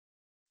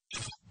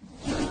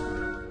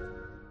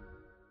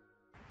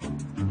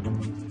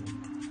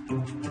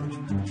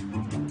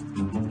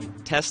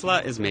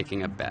Tesla is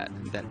making a bet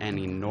that an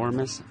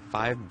enormous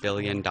 $5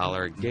 billion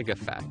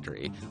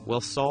gigafactory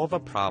will solve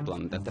a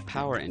problem that the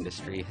power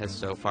industry has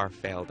so far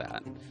failed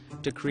at: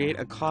 to create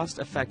a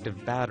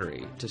cost-effective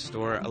battery to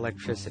store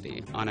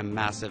electricity on a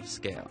massive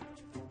scale.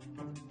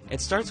 It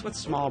starts with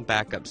small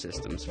backup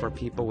systems for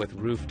people with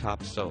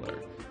rooftop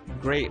solar,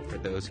 great for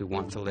those who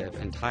want to live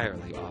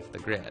entirely off the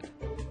grid.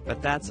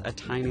 But that's a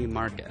tiny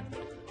market.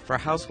 For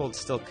households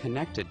still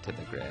connected to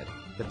the grid,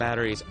 the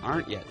batteries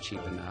aren't yet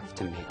cheap enough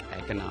to make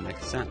economic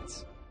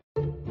sense.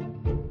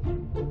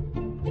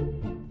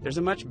 There's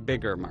a much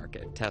bigger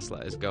market Tesla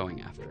is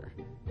going after: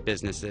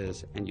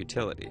 businesses and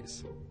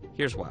utilities.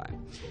 Here's why.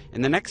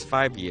 In the next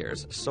 5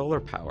 years, solar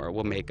power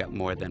will make up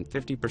more than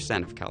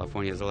 50% of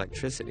California's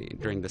electricity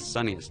during the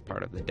sunniest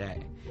part of the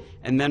day,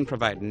 and then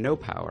provide no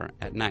power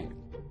at night.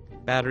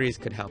 Batteries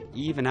could help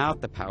even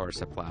out the power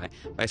supply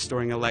by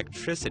storing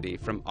electricity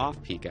from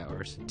off-peak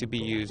hours to be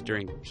used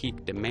during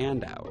peak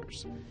demand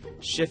hours.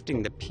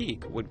 Shifting the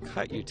peak would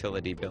cut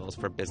utility bills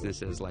for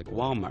businesses like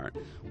Walmart,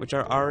 which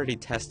are already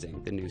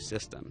testing the new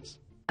systems.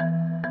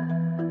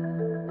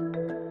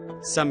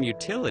 Some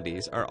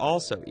utilities are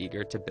also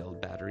eager to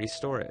build battery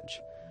storage.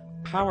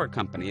 Power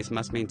companies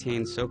must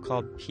maintain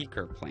so-called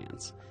peaker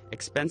plants,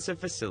 expensive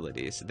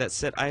facilities that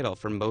sit idle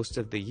for most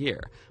of the year,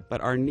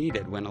 but are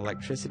needed when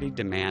electricity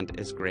demand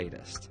is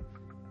greatest.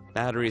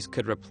 Batteries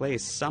could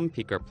replace some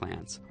peaker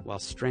plants while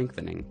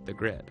strengthening the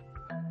grid.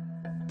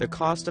 The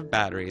cost of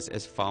batteries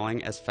is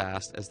falling as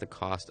fast as the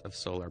cost of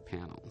solar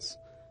panels.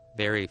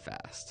 Very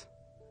fast.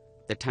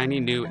 The tiny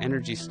new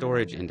energy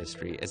storage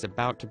industry is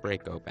about to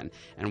break open,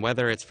 and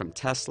whether it's from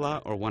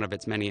Tesla or one of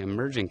its many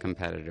emerging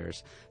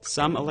competitors,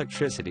 some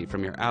electricity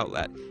from your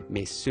outlet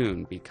may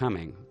soon be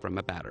coming from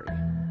a battery.